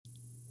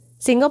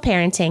single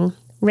parenting,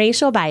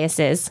 racial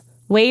biases,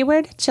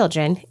 wayward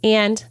children,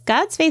 and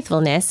God's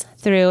faithfulness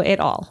through it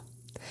all.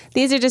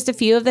 These are just a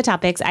few of the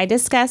topics I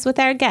discuss with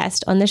our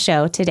guest on the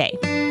show today.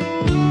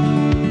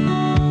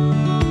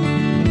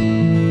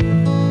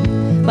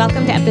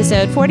 Welcome to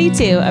episode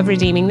 42 of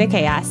Redeeming the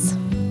Chaos.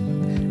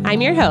 I'm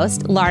your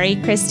host,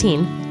 Laurie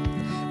Christine.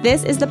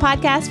 This is the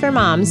podcast for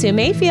moms who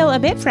may feel a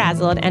bit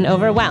frazzled and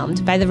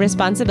overwhelmed by the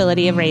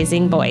responsibility of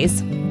raising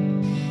boys.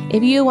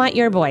 If you want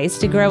your boys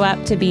to grow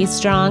up to be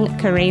strong,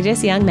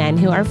 courageous young men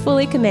who are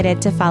fully committed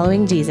to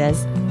following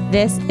Jesus,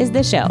 this is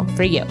the show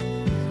for you.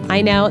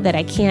 I know that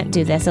I can't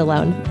do this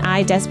alone.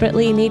 I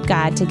desperately need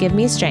God to give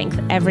me strength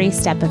every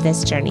step of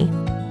this journey.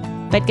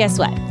 But guess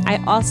what?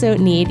 I also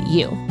need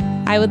you.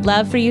 I would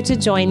love for you to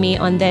join me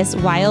on this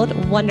wild,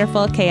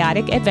 wonderful,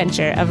 chaotic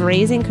adventure of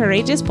raising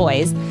courageous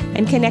boys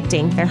and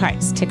connecting their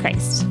hearts to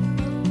Christ.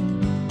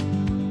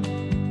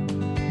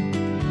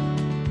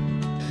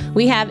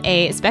 We have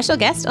a special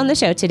guest on the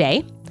show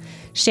today.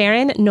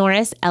 Sharon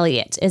Norris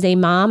Elliott is a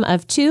mom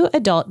of 2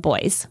 adult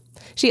boys.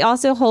 She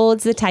also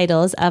holds the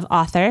titles of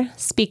author,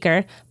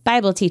 speaker,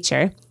 Bible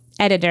teacher,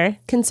 editor,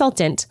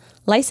 consultant,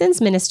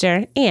 licensed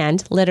minister,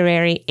 and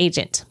literary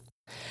agent.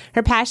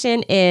 Her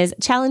passion is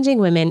challenging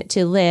women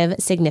to live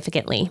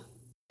significantly.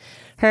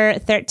 Her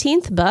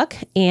 13th book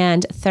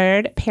and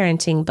 3rd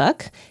parenting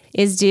book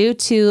is due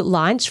to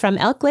launch from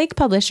Elk Lake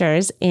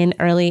Publishers in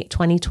early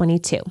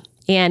 2022.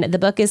 And the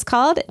book is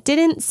called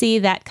Didn't See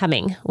That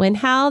Coming, When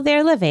How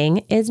They're Living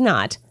Is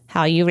Not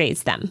How You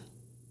Raise Them.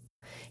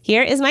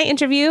 Here is my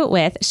interview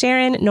with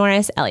Sharon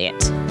Norris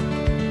Elliott.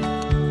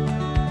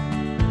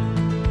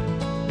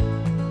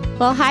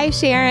 Well, hi,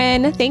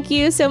 Sharon. Thank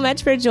you so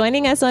much for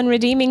joining us on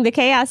Redeeming the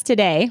Chaos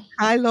today.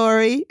 Hi,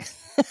 Laurie.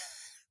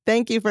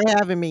 Thank you for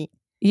having me.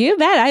 You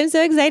bet. I'm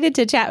so excited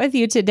to chat with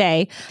you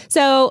today.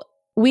 So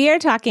we are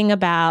talking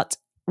about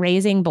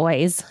raising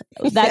boys.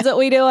 That's what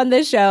we do on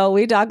this show.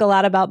 We talk a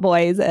lot about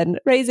boys and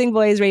raising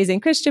boys, raising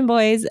Christian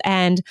boys.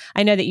 And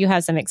I know that you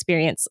have some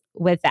experience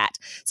with that.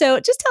 So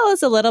just tell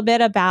us a little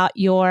bit about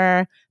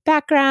your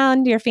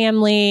background, your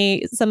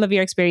family, some of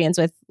your experience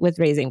with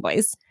raising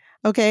boys.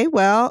 Okay,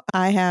 well,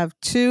 I have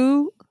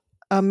 2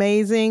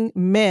 amazing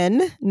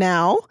men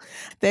now.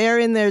 They're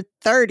in their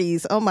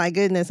 30s. Oh my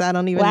goodness, I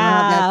don't even know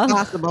how that's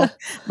possible.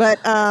 But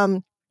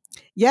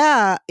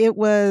yeah, it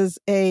was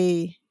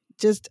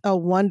just a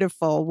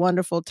wonderful,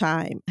 wonderful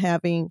time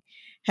having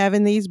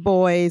these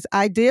boys.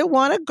 I did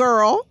want a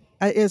girl.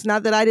 It's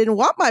not that I didn't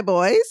want my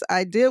boys.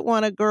 I did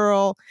want a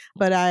girl,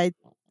 but I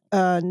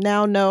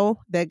now know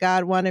that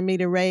God wanted me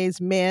to raise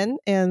men.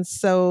 And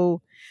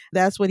so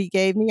that's what he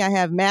gave me. I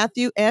have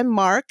Matthew and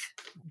Mark.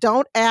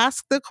 Don't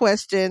ask the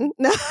question.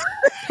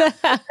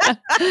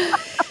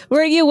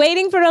 Were you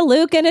waiting for a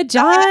Luke and a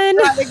John?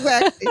 Not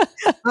exactly.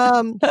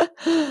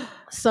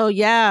 So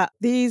yeah,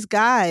 these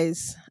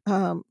guys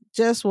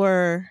just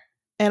were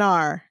and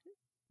are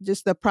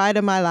just the pride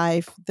of my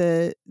life,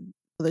 the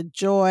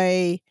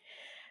joy.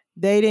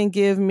 They didn't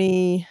give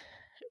me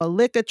a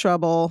lick of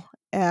trouble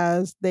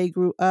as they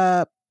grew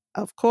up.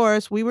 Of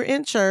course, we were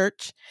in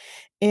church,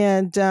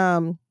 and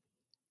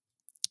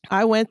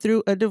I went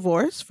through a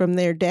divorce from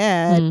their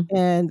dad,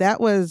 and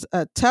that was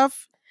a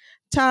tough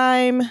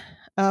time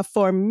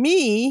for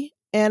me,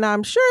 and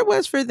I'm sure it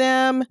was for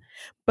them,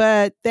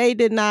 but they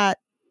did not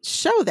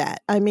show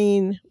that. I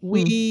mean,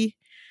 we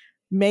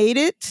made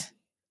it,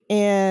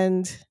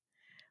 and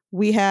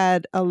we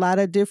had a lot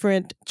of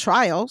different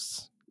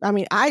trials. I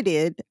mean, I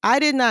did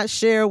not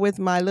share with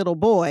my little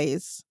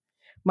boys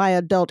my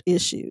adult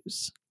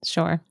issues.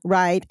 Sure.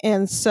 Right.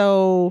 And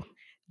so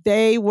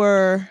they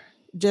were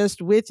just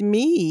with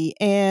me,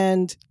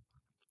 and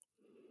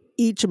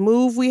each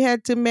move we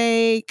had to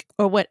make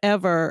or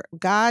whatever,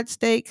 God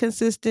stayed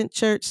consistent,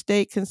 church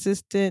stayed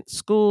consistent,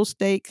 school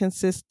stayed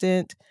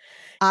consistent.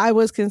 I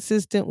was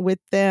consistent with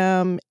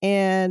them,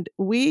 and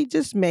we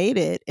just made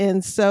it.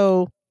 And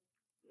so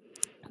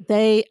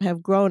they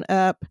have grown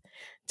up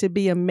to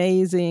be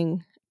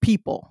amazing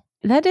people.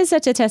 That is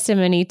such a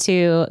testimony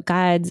to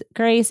God's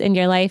grace in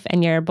your life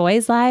and your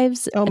boys'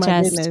 lives. Oh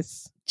my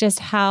goodness. Just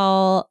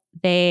how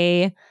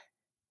they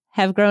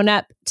have grown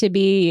up to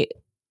be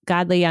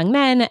godly young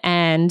men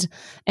and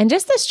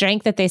just the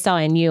strength that they saw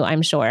in you,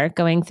 I'm sure,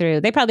 going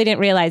through. They probably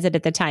didn't realize it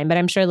at the time, but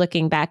I'm sure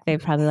looking back, they're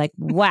probably like,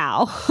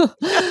 wow,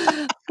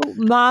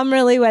 mom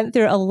really went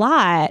through a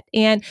lot.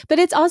 But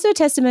it's also a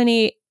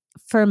testimony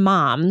for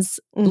moms,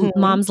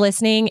 moms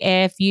listening.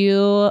 If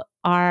you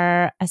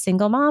are a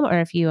single mom,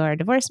 or if you are a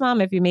divorced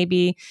mom, if you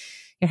maybe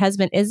your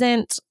husband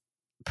isn't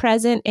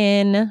present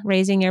in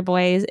raising your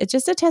boys, it's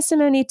just a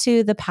testimony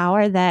to the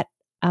power that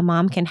a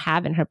mom can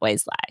have in her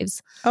boys'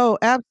 lives. Oh,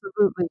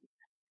 absolutely.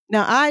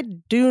 Now, I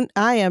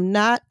am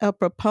not a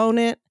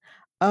proponent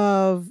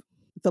of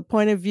the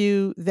point of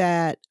view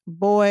that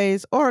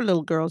boys or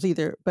little girls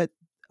either,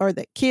 or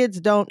that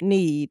kids don't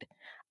need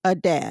a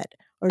dad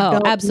or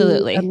don't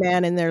absolutely. need a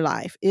man in their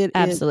life.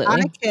 Absolutely.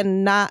 I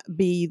cannot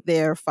be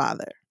their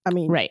father. I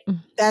mean, right.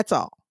 That's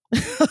all.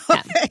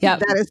 Okay?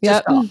 That is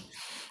just all.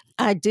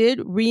 I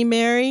did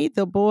remarry.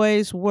 The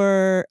boys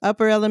were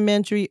upper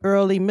elementary,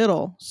 early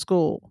middle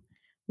school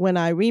when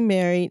I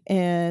remarried,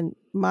 and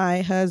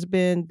my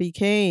husband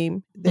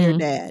became their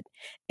dad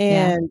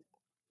Yeah. and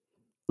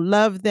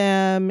loved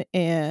them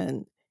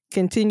and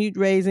continued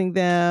raising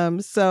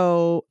them.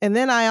 So, and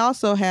then I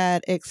also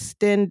had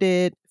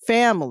extended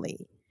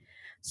family.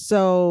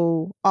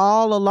 So,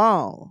 all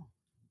along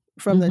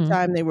from the Mm-hmm.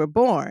 time they were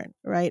born,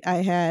 right? I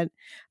had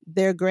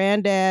their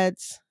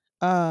granddads.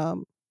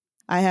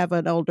 I have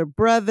an older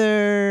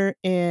brother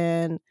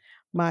and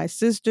my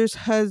sister's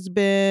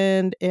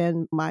husband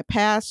and my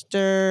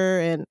pastor.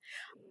 And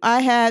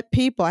I had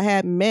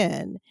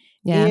men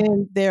Yeah.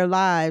 in their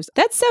lives.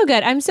 That's so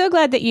good. I'm so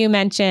glad that you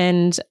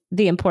mentioned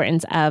the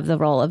importance of the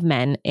role of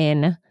men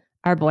in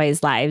our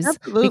boys' lives,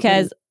 Absolutely.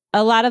 because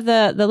a lot of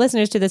the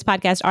listeners to this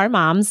podcast are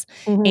moms.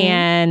 Mhm.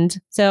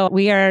 And so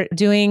we are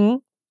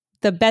doing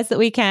the best that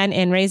we can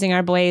in raising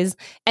our boys.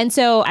 And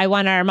so I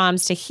want our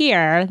moms to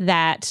hear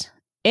that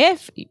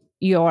if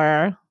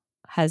your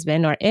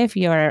husband or if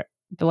your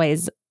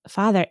boy's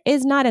father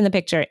is not in the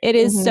picture, it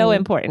is so Mhm.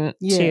 important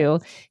Yes. to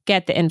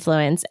get the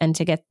influence and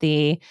to get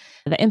the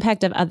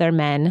impact of other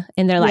men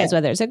in their lives, Yes.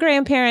 whether it's a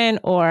grandparent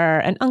or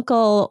an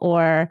uncle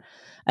or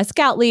a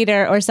scout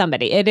leader or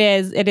somebody. It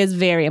is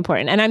very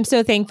important. And I'm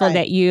so thankful Right.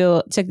 that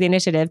you took the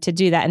initiative to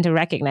do that and to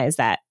recognize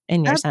that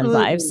in your son's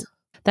Absolutely. lives.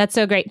 That's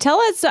so great. Tell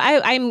us. So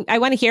I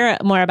want to hear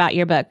more about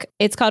your book.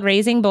 It's called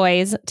Raising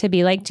Boys to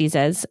Be Like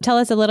Jesus. Tell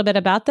us a little bit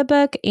about the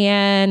book,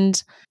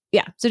 and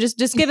yeah, so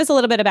just give us a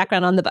little bit of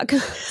background on the book.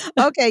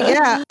 Okay,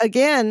 yeah.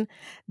 Again,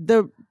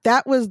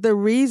 that was the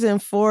reason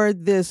for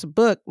this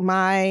book,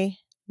 my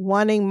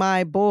wanting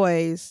my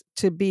boys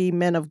to be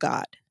men of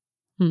God.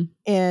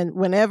 And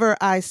whenever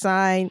I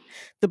sign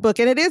the book,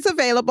 and it is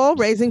available,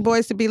 Raising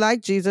Boys to Be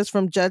Like Jesus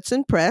from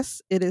Judson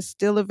Press. It is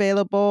still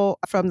available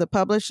from the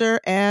publisher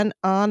and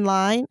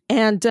online.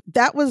 And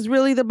that was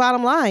really the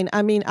bottom line.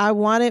 I mean, I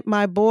wanted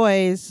my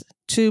boys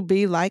to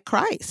be like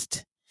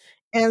Christ.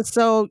 And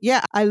so,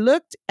 yeah, I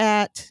looked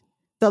at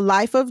the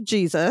life of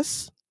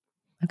Jesus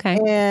Okay.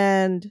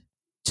 and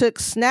took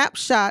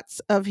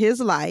snapshots of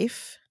his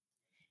life.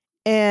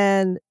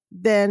 And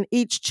then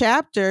each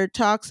chapter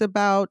talks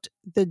about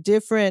the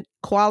different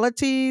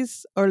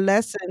qualities or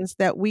lessons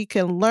that we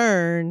can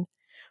learn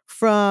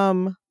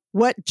from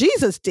what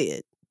Jesus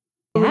did.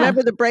 Yeah.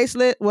 Remember the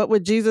bracelet? What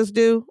would Jesus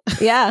do?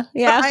 Yeah.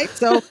 Yeah. Right?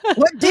 So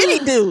what did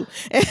he do?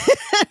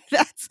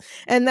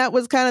 And that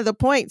was kind of the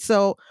point.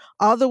 So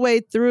all the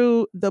way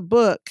through the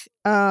book,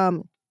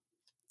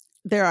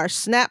 there are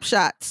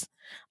snapshots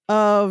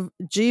of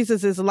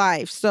Jesus's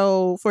life.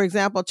 So, for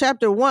example,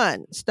 chapter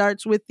 1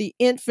 starts with the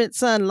infant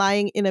son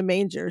lying in a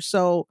manger.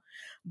 So,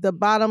 the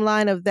bottom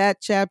line of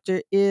that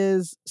chapter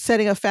is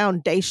setting a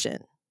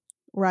foundation,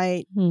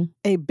 right?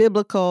 A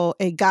biblical,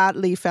 a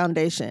godly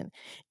foundation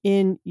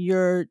in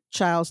your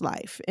child's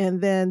life.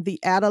 And then the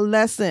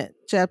adolescent,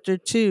 chapter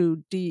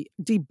 2,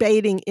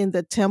 debating in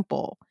the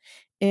temple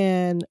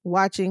and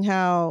watching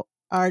how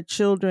our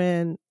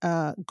children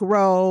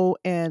grow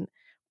and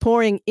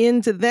pouring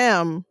into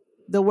them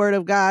the word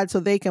of God so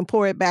they can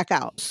pour it back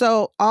out.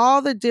 So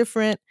all the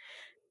different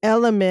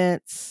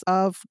elements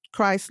of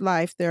Christ's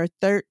life, there are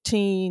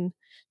 13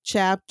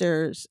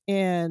 chapters,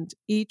 and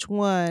each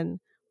one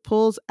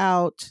pulls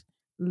out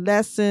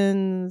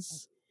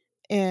lessons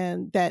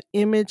and that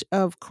image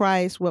of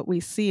Christ, what we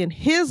see in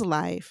his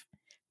life,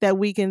 that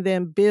we can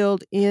then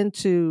build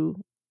into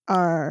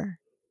our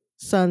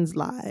sons'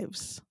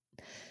 lives.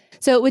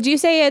 So would you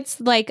say it's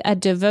like a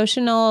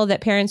devotional that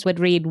parents would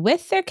read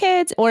with their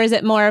kids, or is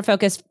it more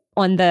focused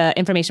on the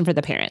information for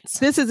the parents?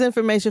 This is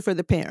information for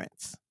the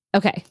parents.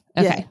 Okay.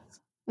 Yes.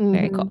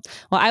 Very cool.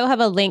 Well, I will have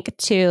a link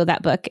to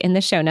that book in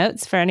the show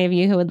notes for any of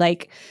you who would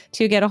like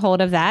to get a hold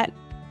of that.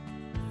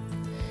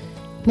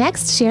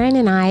 Next, Sharon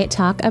and I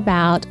talk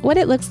about what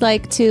it looks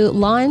like to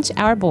launch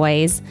our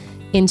boys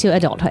into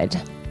adulthood.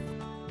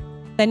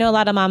 I know a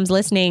lot of moms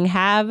listening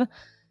have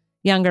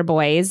younger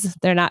boys.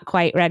 They're not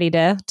quite ready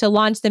to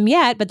launch them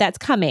yet, but that's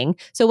coming.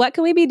 So what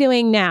can we be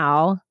doing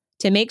now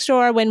to make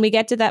sure when we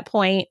get to that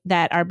point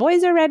that our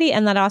boys are ready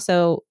and that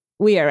also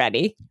we are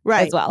ready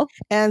as well?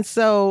 And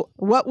so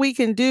what we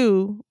can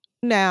do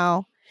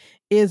now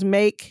is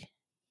make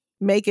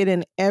it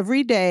an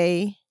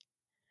everyday,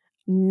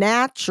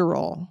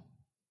 natural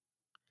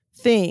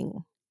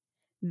thing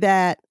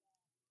that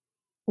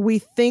we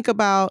think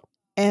about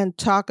and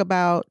talk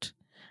about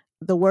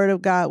the word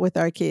of God with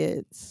our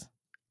kids.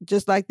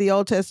 Just like the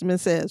Old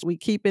Testament says, we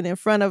keep it in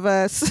front of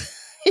us.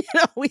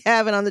 We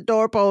have it on the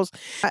doorpost.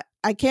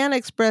 I can't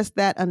express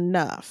that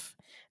enough,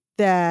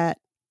 that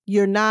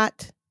you're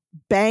not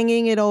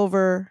banging it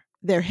over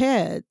their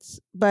heads,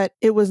 but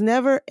it was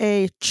never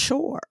a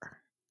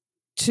chore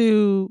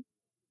to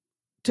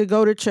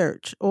go to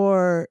church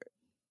or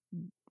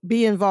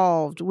be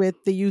involved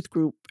with the youth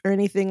group or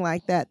anything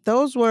like that.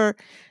 Those were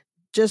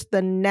just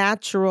the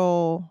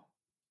natural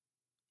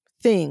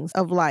things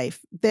of life.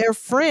 Their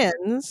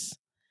friends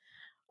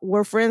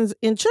were friends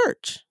in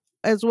church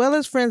as well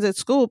as friends at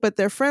school, but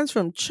their friends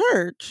from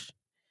church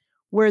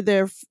were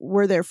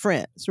their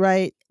friends,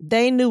 right?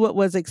 They knew what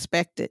was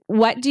expected.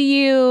 What do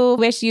you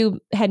wish you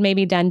had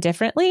maybe done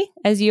differently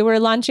as you were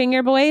launching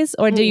your boys?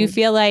 Or do you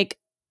feel like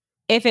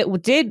if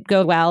it did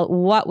go well,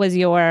 what was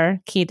your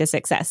key to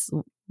success?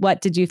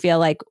 What did you feel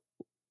like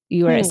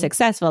you were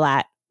successful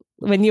at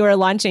when you were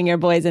launching your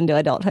boys into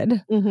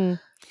adulthood?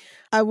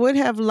 I would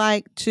have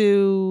liked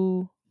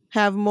to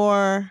have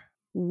more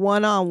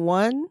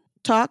one-on-one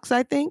talks,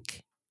 I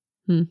think.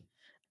 I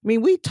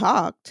mean, we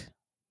talked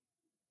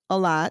a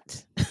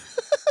lot,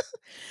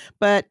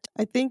 but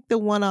I think the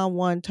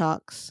one-on-one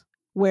talks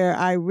where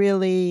I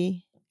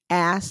really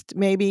asked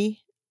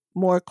maybe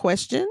more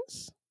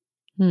questions,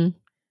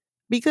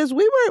 because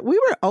we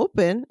were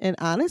open and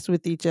honest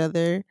with each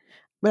other,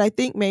 but I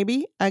think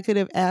maybe I could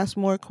have asked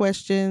more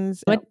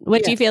questions.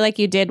 What do you feel like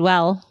you did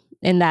well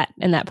in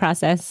that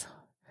process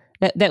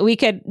that we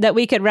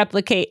could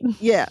replicate?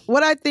 Yeah,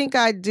 what I think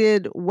I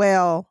did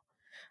well,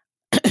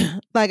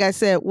 like I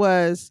said,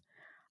 was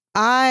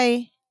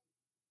I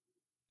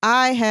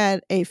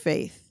had a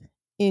faith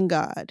in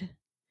God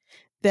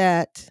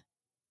that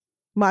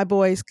my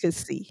boys could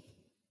see.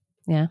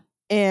 Yeah.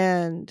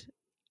 And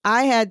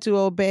I had to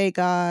obey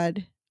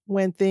God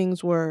when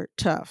things were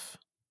tough.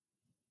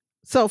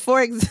 So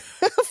for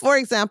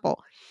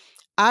example,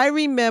 I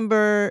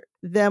remember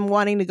them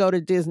wanting to go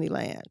to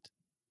Disneyland.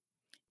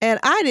 And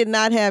I did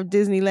not have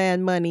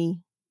Disneyland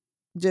money,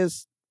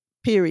 just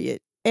period.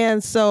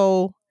 And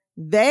so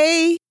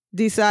they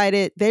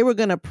decided they were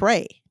going to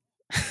pray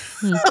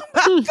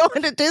about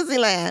going to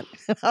Disneyland.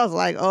 I was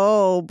like,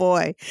 oh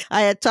boy.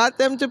 I had taught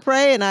them to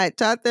pray, and I had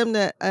taught them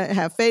to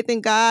have faith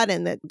in God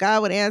and that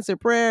God would answer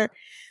prayer.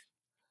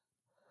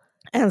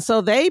 And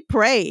so they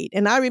prayed.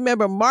 And I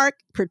remember Mark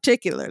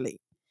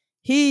particularly,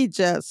 he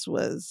just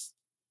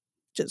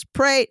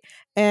prayed.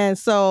 And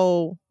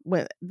so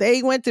when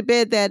they went to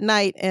bed that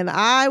night, and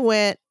I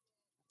went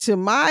to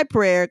my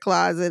prayer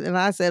closet and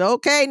I said,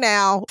 okay,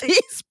 now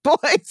these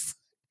boys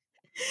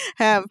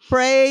have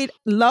prayed.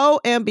 Lo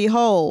and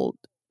behold,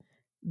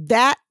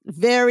 that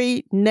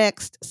very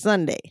next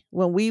Sunday,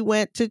 when we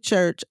went to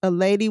church, a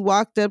lady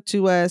walked up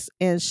to us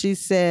and she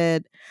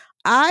said,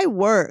 I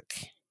work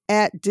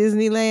at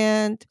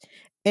Disneyland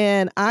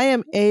and I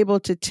am able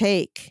to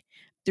take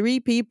 3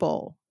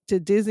 people to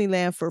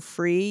Disneyland for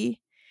free.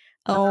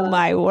 Oh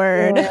my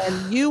word.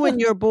 And you and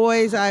your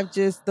boys,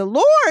 the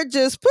Lord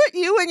just put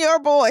you and your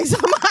boys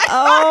on my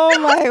Oh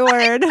my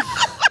word.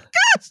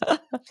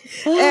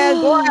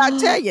 And boy, I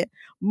tell you,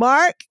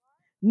 Mark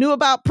knew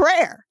about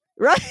prayer,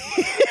 right?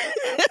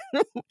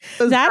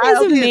 That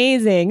is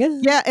amazing.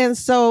 Yeah. And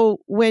so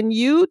when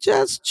you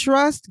just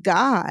trust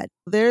God,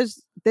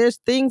 there's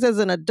things as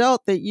an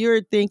adult that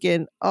you're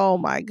thinking, oh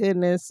my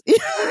goodness,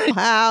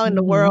 how in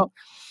the world?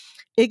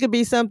 It could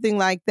be something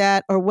like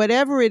that, or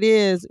whatever it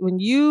is. When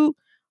you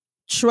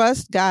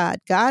trust God,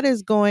 God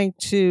is going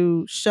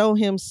to show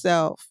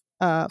himself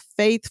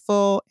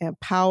faithful and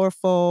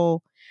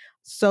powerful,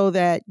 so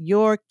that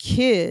your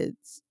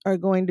kids are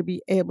going to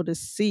be able to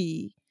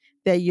see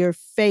that your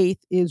faith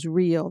is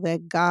real,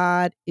 that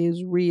God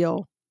is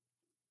real.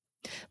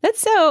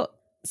 That's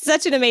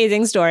such an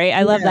amazing story.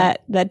 I love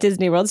that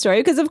Disney World story,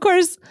 because of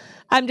course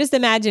I'm just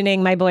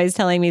imagining my boys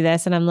telling me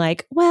this and I'm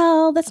like,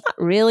 well, that's not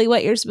really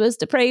what you're supposed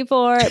to pray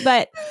for.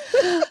 But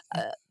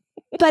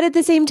but at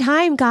the same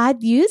time,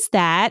 God used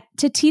that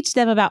to teach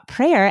them about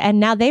prayer. And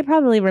now they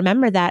probably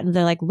remember that. And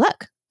they're like,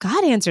 look,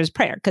 God answers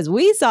prayer, because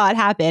we saw it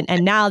happen.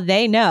 And now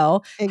they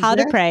know how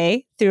to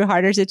pray through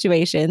harder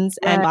situations.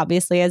 Right. And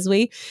obviously, as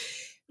we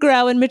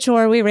grow and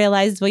mature, we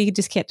realize, well, you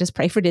just can't just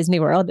pray for Disney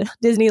World,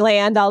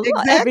 Disneyland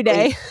every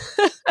day.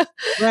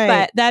 Right.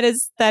 But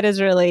that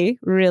is really,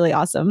 really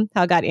awesome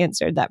how God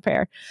answered that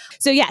prayer.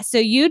 So so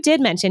you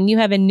did mention you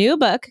have a new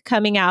book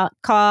coming out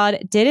called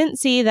Didn't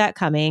See That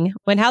Coming,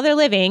 When How They're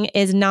Living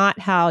Is Not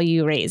How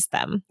You Raised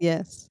Them.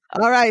 Yes.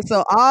 All right.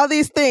 So all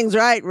these things,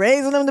 right?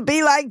 Raising them to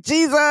be like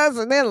Jesus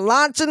and then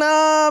launching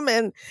them.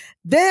 And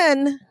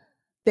then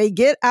they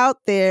get out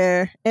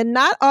there, and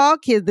not all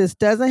kids. This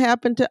doesn't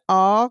happen to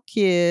all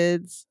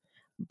kids,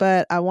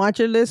 but I want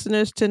your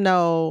listeners to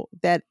know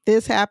that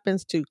this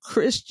happens to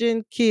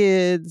Christian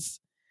kids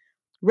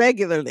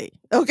regularly.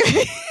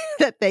 Okay.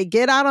 That they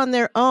get out on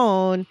their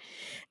own,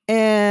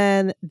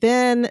 and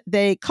then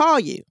they call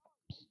you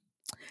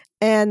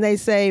and they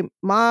say,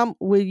 Mom,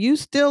 will you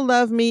still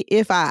love me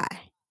if I?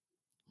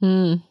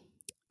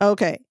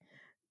 Okay.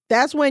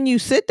 That's when you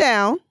sit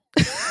down,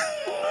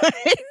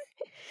 right?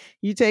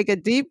 You take a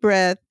deep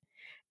breath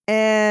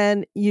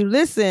and you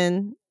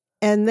listen,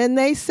 and then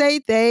they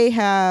say they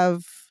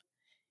have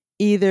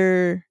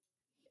either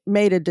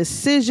made a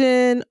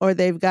decision or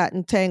they've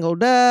gotten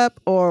tangled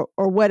up or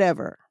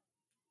whatever.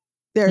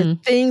 There are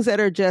things that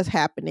are just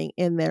happening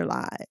in their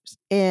lives.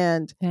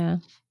 And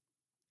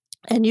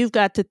you've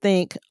got to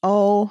think,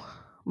 oh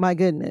my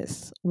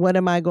goodness, what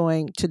am I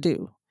going to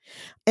do?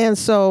 And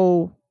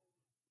so,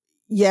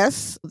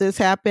 yes, this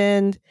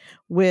happened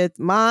with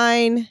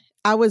mine.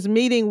 I was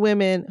meeting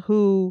women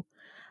who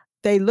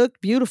they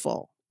looked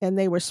beautiful and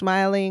they were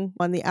smiling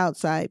on the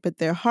outside, but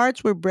their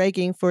hearts were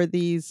breaking for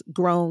these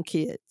grown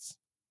kids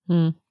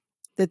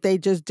that they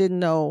just didn't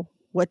know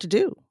what to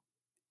do.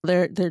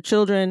 Their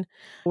children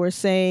were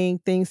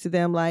saying things to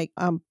them like,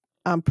 I'm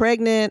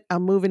pregnant,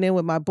 I'm moving in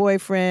with my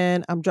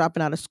boyfriend, I'm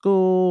dropping out of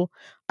school,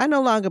 I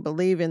no longer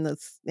believe in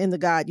the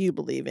God you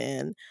believe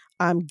in,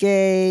 I'm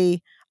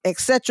gay,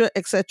 etc.,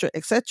 etc.,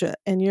 etc.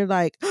 And you're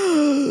like,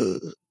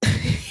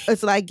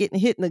 it's like getting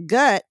hit in the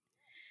gut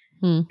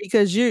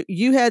because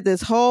you had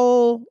this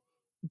whole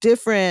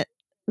different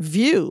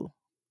view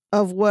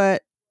of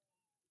what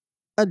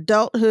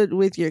adulthood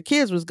with your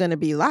kids was going to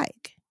be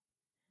like.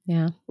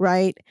 Yeah.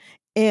 Right.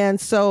 And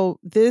so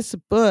this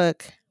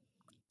book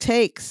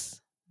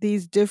takes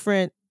these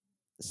different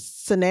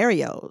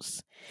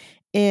scenarios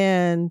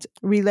and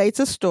relates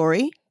a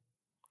story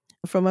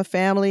from a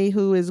family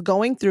who is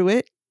going through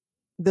it.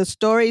 The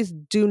stories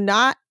do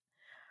not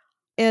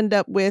end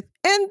up with,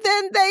 and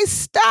then they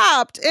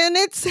stopped and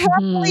it's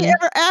happily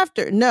ever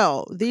after.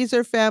 No, these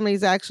are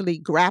families actually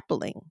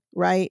grappling,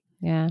 right?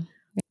 Yeah.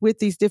 With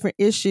these different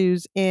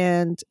issues.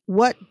 And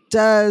what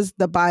does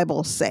the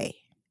Bible say?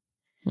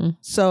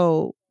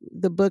 So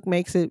the book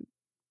makes it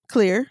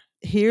clear.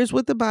 Here's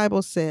what the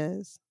Bible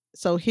says.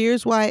 So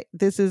here's why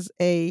this is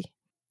a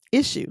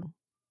issue,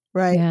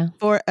 right? Yeah.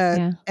 For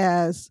us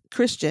as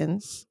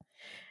Christians.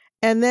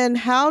 And then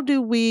how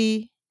do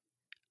we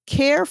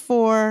care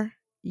for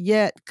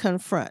yet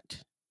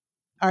confront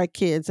our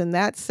kids? And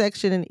that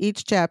section in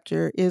each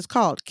chapter is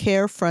called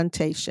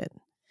Carefrontation.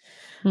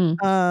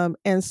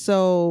 And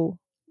so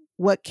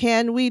what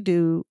can we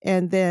do?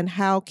 And then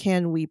how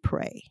can we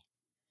pray?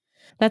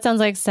 That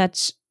sounds like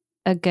such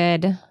a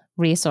good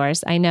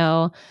resource. I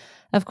know,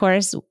 of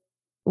course,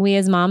 we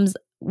as moms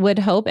would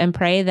hope and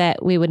pray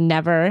that we would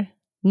never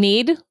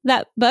need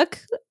that book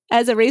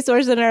as a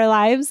resource in our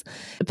lives.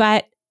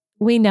 But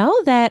we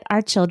know that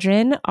our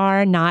children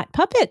are not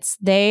puppets.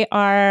 They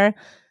are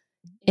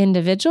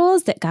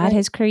individuals that God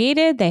has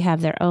created. They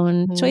have their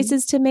own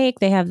choices to make.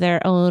 They have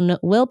their own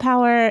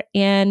willpower,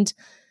 and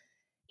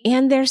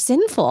they're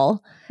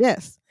sinful.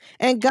 Yes.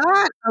 And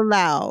God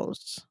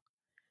allows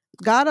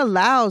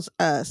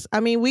us. I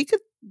mean, we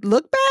could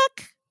look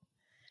back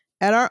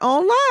at our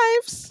own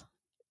lives.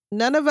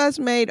 None of us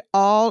made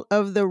all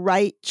of the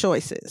right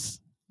choices.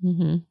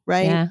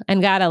 Right? Yeah.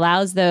 And God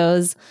allows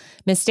those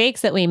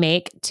mistakes that we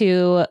make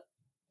to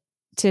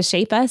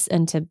shape us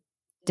and to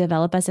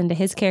develop us into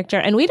his character.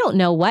 And we don't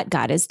know what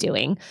God is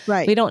doing.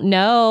 Right. We don't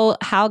know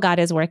how God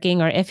is working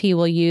or if he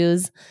will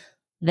use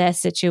this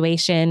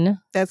situation.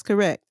 That's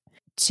correct.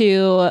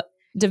 To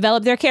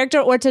develop their character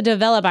or to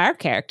develop our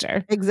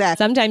character.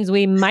 Exactly. Sometimes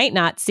we might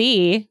not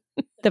see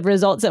the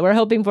results that we're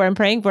hoping for and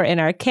praying for in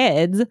our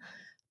kids,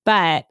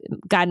 but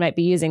God might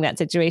be using that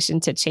situation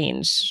to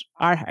change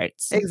our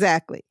hearts.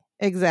 Exactly.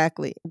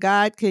 Exactly.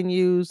 God can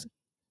use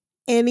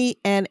any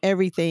and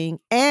everything,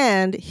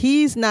 and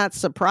he's not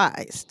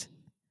surprised.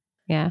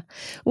 Yeah.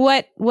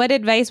 What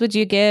advice would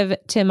you give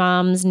to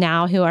moms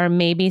now who are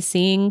maybe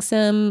seeing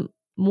some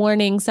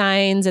warning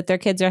signs that their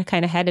kids are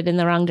kind of headed in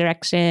the wrong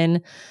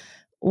direction?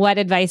 What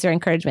advice or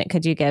encouragement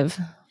could you give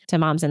to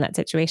moms in that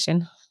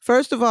situation?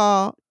 First of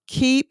all,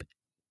 keep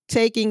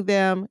taking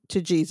them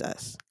to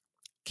Jesus.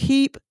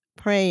 Keep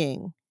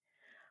praying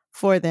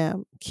for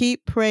them.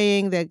 Keep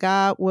praying that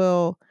God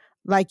will,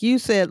 like you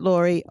said,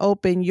 Lori,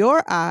 open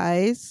your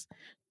eyes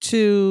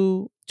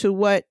to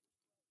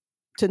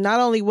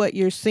not only what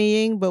you're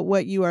seeing, but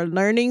what you are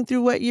learning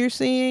through what you're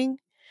seeing,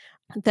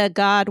 that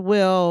God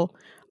will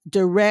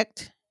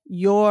direct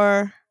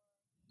your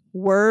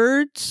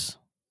words,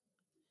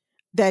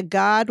 that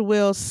God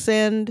will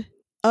send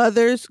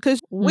others,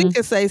 because we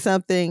could say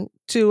something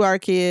to our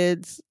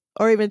kids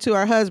or even to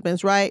our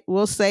husbands, right?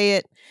 We'll say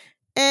it,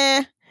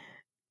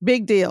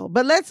 big deal.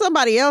 But let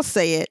somebody else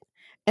say it,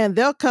 and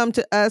they'll come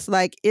to us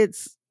like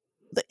it's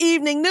the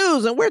evening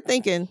news, and we're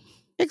thinking,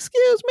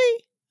 excuse me?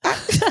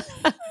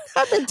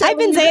 I've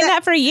been saying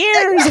that for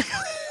years.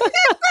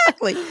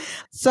 Exactly.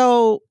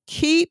 So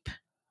keep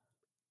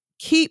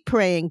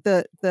praying.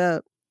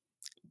 The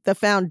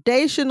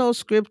foundational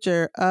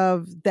scripture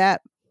of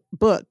that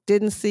book,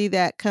 Didn't See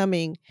That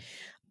Coming,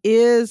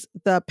 is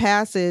the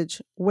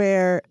passage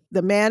where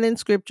the man in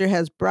scripture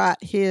has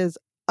brought his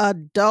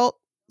adult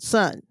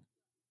son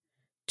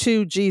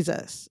to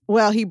Jesus.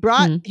 Well, he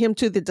brought him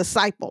to the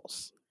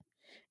disciples,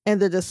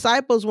 and the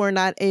disciples were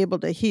not able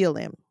to heal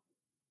him.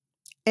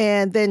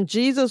 And then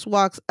Jesus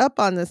walks up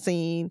on the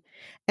scene,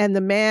 and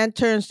the man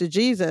turns to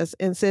Jesus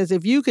and says,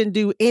 if you can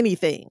do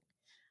anything,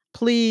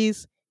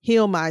 please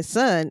heal my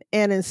son.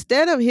 And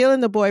instead of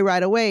healing the boy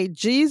right away,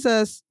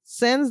 Jesus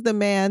sends the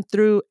man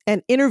through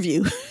an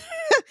interview.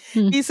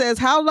 He says,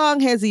 how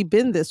long has he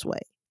been this way?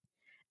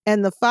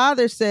 And the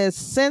father says,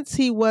 since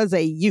he was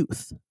a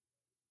youth.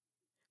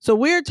 So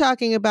we're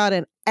talking about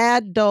an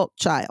adult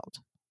child.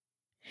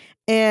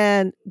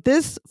 And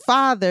this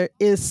father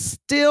is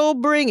still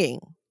bringing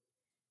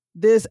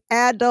this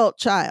adult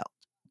child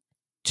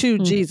to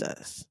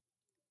Jesus.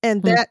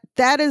 And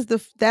that is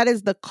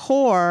the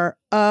core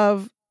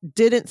of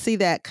didn't see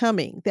that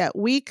coming, that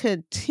we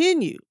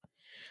continue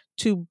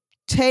to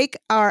take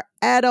our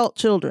adult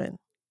children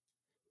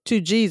to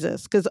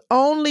Jesus, because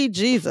only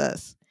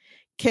Jesus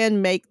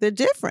can make the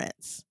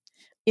difference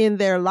in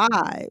their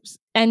lives.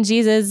 And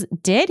Jesus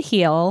did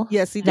heal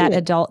Yes, he that did.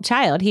 adult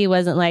child. He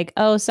wasn't like,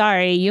 oh,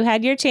 sorry, you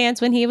had your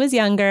chance when he was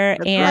younger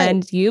That's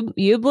and right. you blew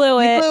You it. blew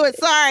it.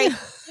 Sorry.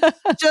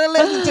 Should have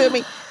listened to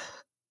me.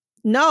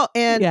 No,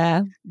 and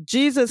Yeah.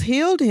 Jesus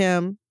healed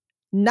him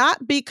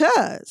not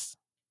because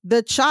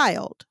the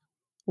child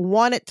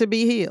wanted to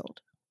be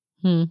healed.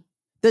 Hmm.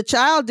 The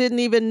child didn't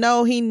even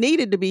know he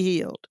needed to be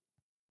healed.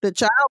 The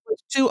child was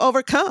too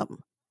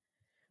overcome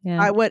Yeah.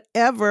 by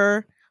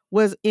whatever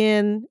was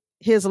in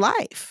his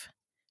life,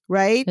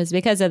 right? It was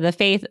because of the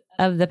faith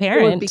of the It was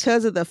parent.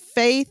 because of the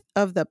faith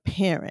of the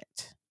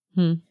parent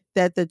Hmm.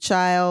 that the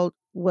child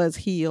was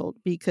healed,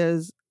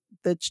 because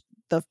the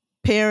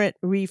parent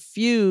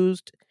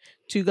refused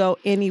to go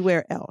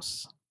anywhere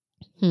else.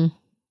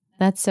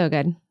 That's so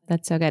good.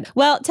 That's so good.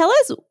 Well, tell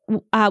us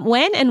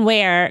when and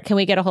where can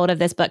we get a hold of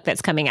this book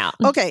that's coming out?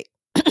 Okay.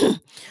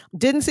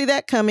 Didn't see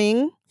that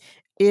coming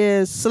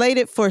is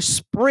slated for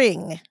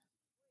spring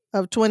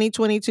of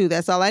 2022.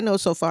 That's all I know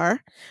so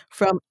far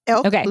from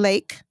Elk Okay.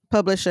 Lake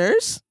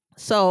Publishers.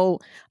 So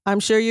I'm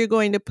sure you're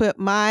going to put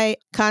my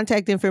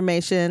contact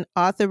information.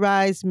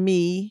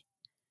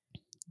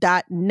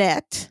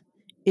 AuthorizeMe.net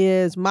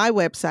is my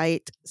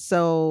website.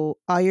 So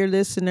all your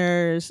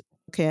listeners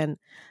can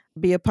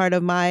be a part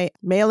of my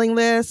mailing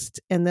list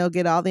and they'll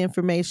get all the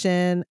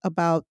information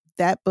about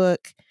that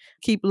book.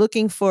 Keep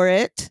looking for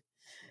it.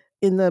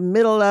 In the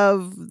middle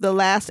of the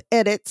last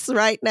edits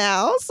right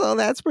now. So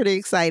that's pretty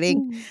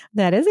exciting.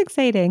 That is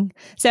exciting.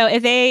 So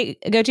if they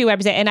go to your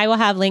website, and I will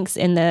have links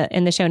in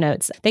the show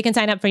notes, they can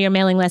sign up for your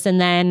mailing list and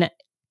then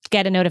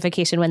get a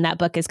notification when that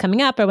book is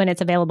coming up or when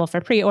it's available for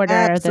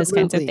pre-order, those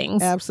kinds of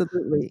things.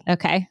 Absolutely.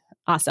 Okay.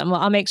 Awesome. Well,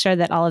 I'll make sure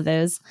that all of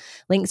those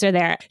links are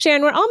there.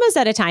 Sharon, we're almost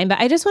out of time, but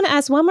I just want to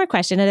ask one more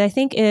question that I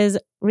think is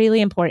really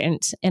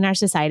important in our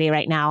society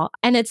right now.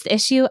 And it's the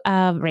issue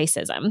of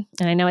racism.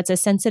 And I know it's a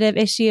sensitive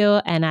issue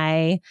and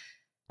I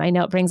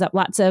know it brings up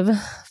lots of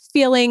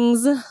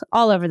feelings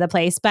all over the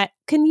place, but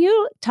can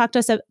you talk to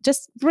us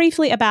just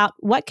briefly about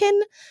what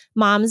can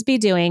moms be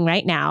doing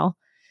right now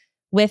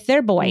with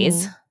their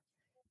boys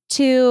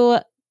to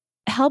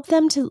help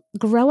them to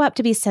grow up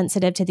to be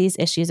sensitive to these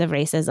issues of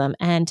racism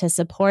and to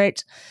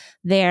support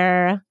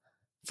their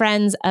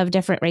friends of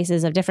different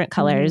races, of different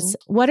colors?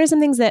 What are some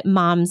things that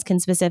moms can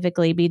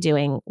specifically be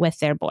doing with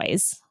their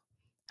boys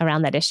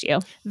around that issue?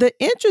 The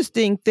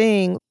interesting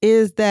thing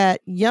is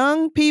that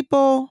young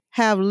people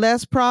have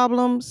less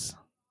problems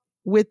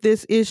with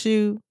this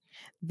issue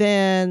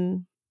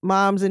than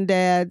moms and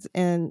dads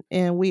and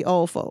we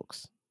old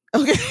folks.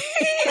 Okay.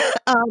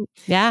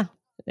 Yeah,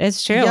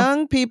 it's true.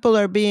 Young people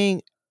are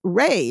being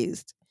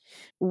raised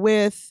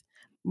with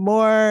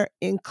more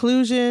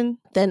inclusion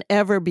than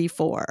ever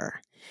before.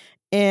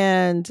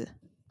 And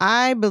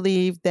I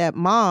believe that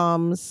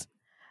moms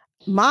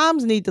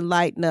need to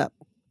lighten up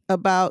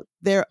about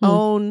their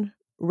own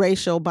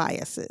racial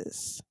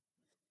biases.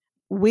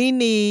 We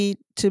need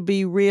to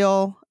be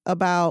real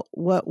about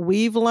what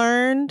we've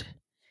learned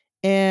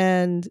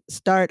and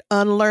start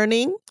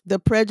unlearning the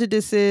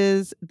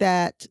prejudices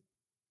that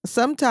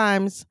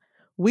sometimes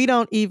we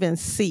don't even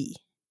see.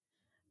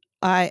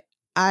 I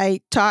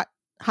taught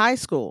high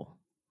school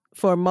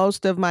for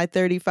most of my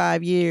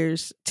 35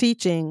 years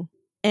teaching,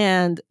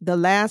 and the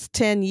last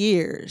 10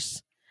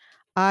 years,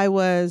 I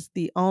was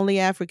the only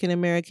African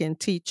American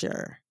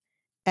teacher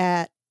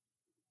at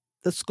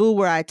the school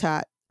where I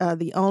taught,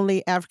 the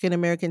only African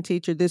American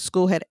teacher this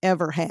school had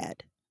ever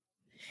had.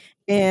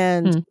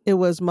 And it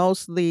was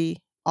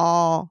mostly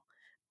all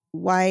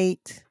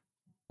white,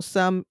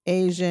 some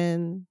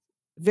Asian,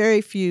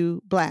 very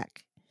few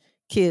Black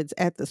kids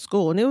at the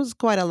school. And it was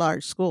quite a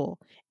large school.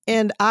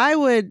 And I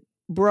would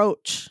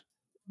broach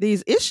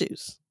these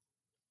issues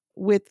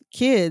with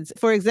kids.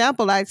 For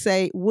example, I'd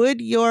say,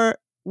 would your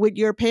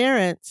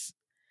parents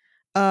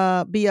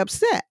be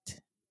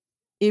upset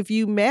if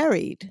you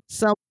married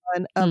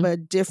someone of a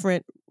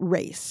different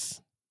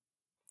race?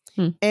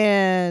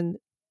 And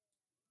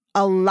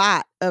a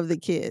lot of the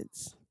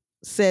kids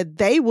said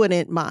they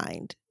wouldn't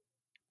mind,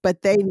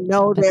 but they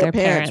know their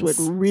parents would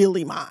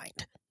really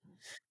mind.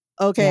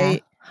 Okay. Yeah.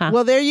 Huh.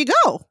 Well, there you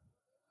go.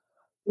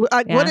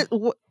 What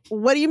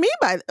do you mean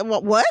by that?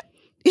 What?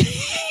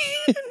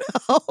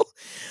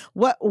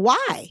 What?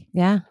 Why?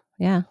 Yeah.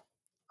 Yeah.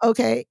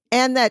 Okay.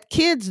 And that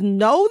kids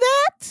know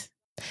that?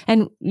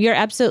 And you're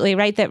absolutely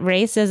right that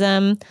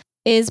racism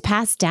is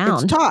passed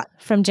down. It's taught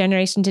from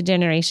generation to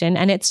generation,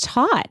 and it's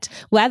taught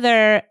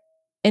whether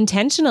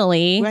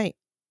intentionally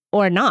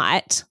or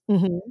not.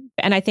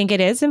 And I think it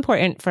is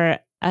important for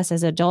us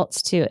as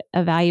adults to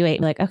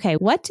evaluate, like, okay,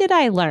 what did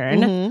I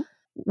learn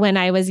when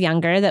I was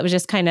younger that was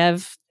just kind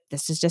of,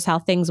 this is just how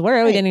things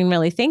were. We didn't even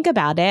really think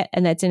about it.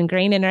 And that's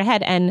ingrained in our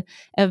head, and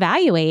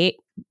evaluate,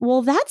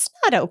 well, that's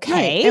not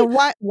okay. And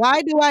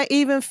why do I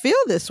even feel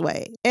this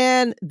way?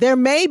 And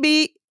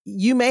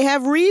you may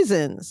have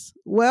reasons.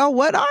 Well,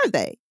 what are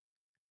they?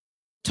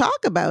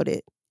 talk about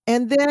it.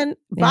 And then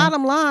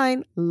bottom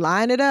line,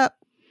 line it up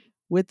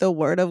with the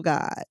Word of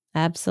God.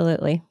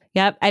 Absolutely.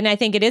 Yep. And I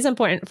think it is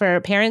important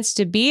for parents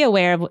to be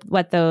aware of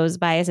what those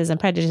biases and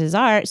prejudices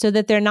are so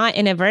that they're not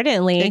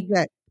inadvertently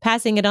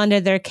passing it on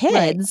to their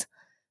kids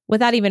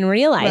without even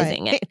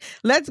realizing it.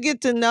 Let's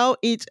get to know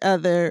each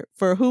other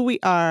for who we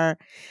are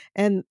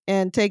and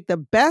take the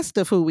best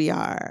of who we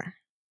are.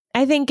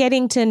 I think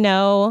getting to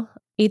know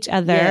each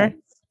other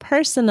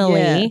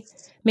personally,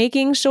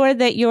 making sure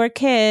that your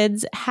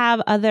kids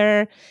have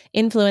other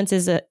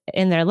influences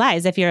in their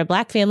lives. If you're a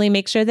Black family,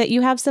 make sure that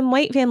you have some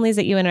white families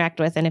that you interact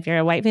with. And if you're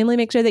a white family,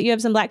 make sure that you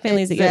have some Black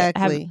families that you have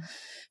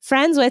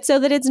friends with so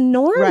that it's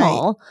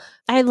normal.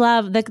 I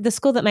love the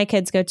school that my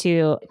kids go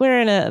to.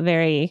 We're in a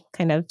very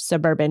kind of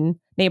suburban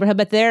neighborhood,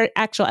 but their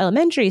actual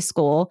elementary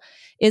school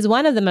is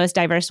one of the most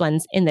diverse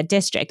ones in the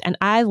district. And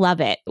I love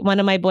it. One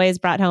of my boys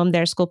brought home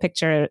their school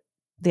picture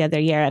the other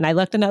year, and I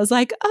looked and I was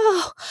like,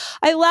 oh,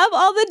 I love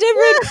all the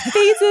different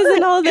faces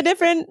and all the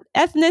different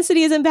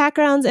ethnicities and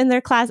backgrounds in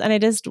their class. And I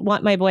just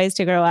want my boys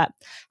to grow up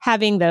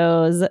having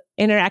those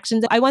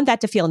interactions. I want that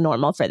to feel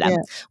normal for them.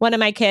 One of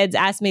my kids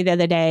asked me the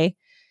other day,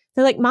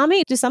 they're like,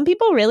 Mommy, do some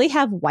people really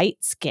have white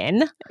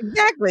skin?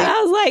 Exactly.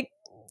 I was like,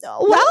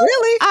 well, not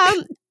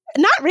really.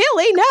 Not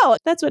really. No,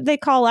 that's what they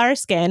call our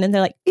skin. And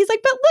he's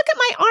like, but look at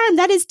my arm.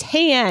 That is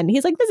tan.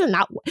 He's like, this is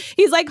not,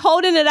 he's like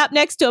holding it up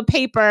next to a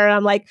paper.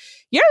 I'm like,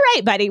 you're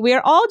right, buddy. We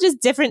are all just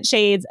different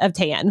shades of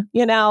tan,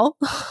 you know?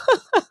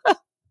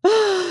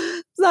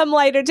 Some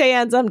lighter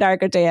tan, some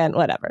darker tan,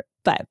 whatever.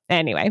 But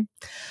anyway.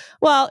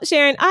 Well,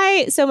 Sharon,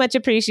 I so much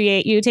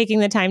appreciate you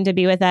taking the time to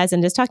be with us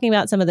and just talking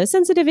about some of those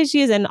sensitive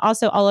issues and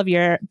also all of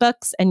your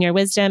books and your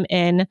wisdom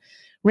in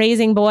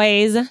raising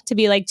boys to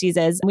be like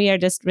Jesus. We are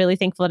just really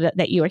thankful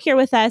that you are here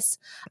with us.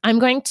 I'm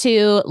going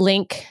to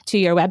link to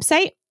your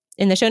website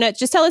in the show notes.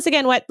 Just tell us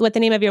again what the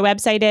name of your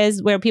website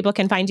is, where people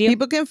can find you.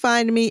 People can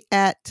find me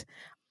at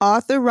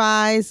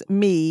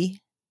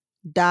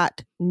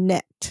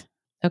authorizeme.net.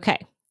 Okay.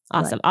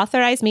 Awesome. Right.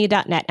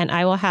 authorizeme.net. And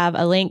I will have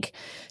a link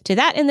to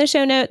that in the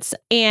show notes.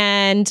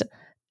 And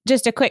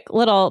just a quick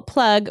little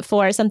plug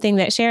for something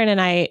that Sharon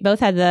and I both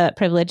had the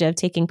privilege of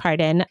taking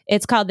part in.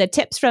 It's called the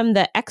Tips from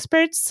the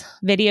Experts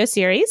video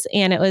series,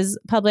 and it was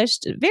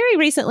published very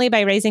recently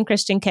by Raising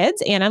Christian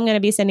Kids. And I'm going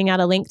to be sending out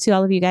a link to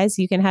all of you guys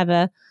so you can have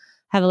a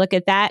look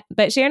at that.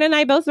 But Sharon and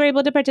I both were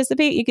able to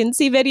participate. You can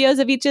see videos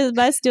of each of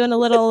us doing a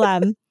little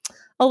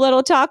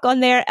talk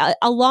on there,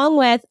 along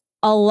with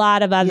a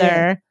lot of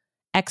other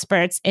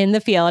experts in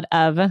the field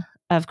of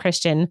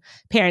Christian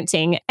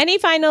parenting. Any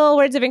final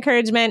words of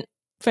encouragement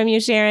from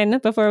you, Sharon,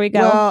 before we go?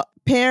 Well,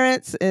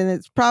 parents, and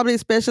it's probably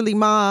especially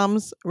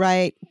moms,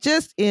 right?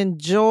 Just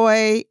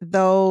enjoy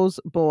those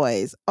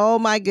boys. Oh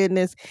my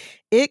goodness.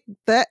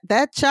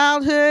 That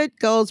childhood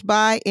goes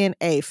by in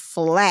a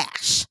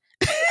flash.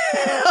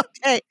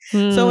 Okay.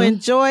 So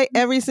enjoy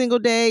every single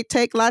day.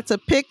 Take lots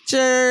of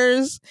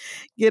pictures.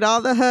 Get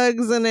all the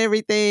hugs and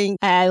everything.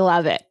 I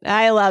love it.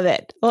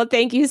 Well,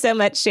 thank you so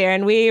much,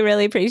 Sharon. We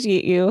really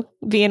appreciate you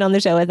being on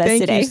the show with us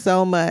today. Thank you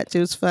so much.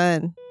 It was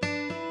fun.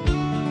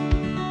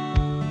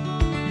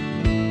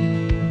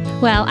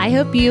 Well, I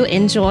hope you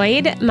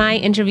enjoyed my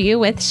interview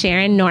with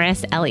Sharon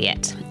Norris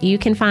Elliott. You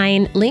can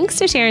find links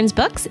to Sharon's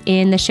books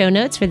in the show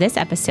notes for this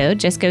episode.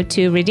 Just go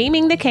to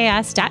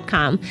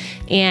redeemingthechaos.com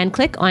and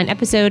click on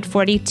episode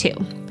 42.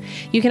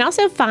 You can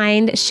also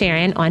find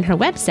Sharon on her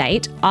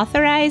website,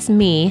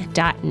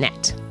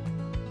 authorizeme.net.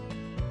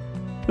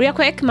 Real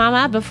quick,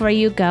 Mama, before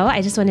you go,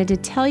 I just wanted to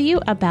tell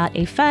you about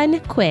a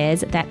fun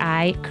quiz that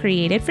I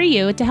created for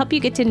you to help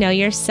you get to know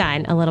your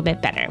son a little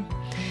bit better.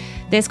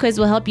 This quiz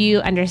will help you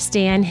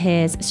understand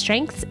his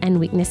strengths and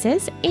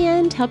weaknesses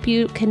and help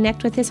you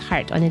connect with his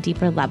heart on a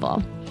deeper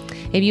level.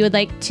 If you would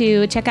like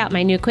to check out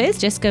my new quiz,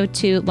 just go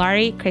to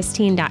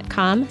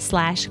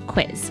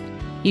lauriechristine.com/quiz.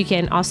 You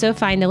can also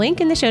find the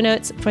link in the show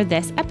notes for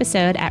this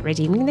episode at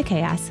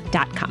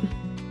redeemingthechaos.com.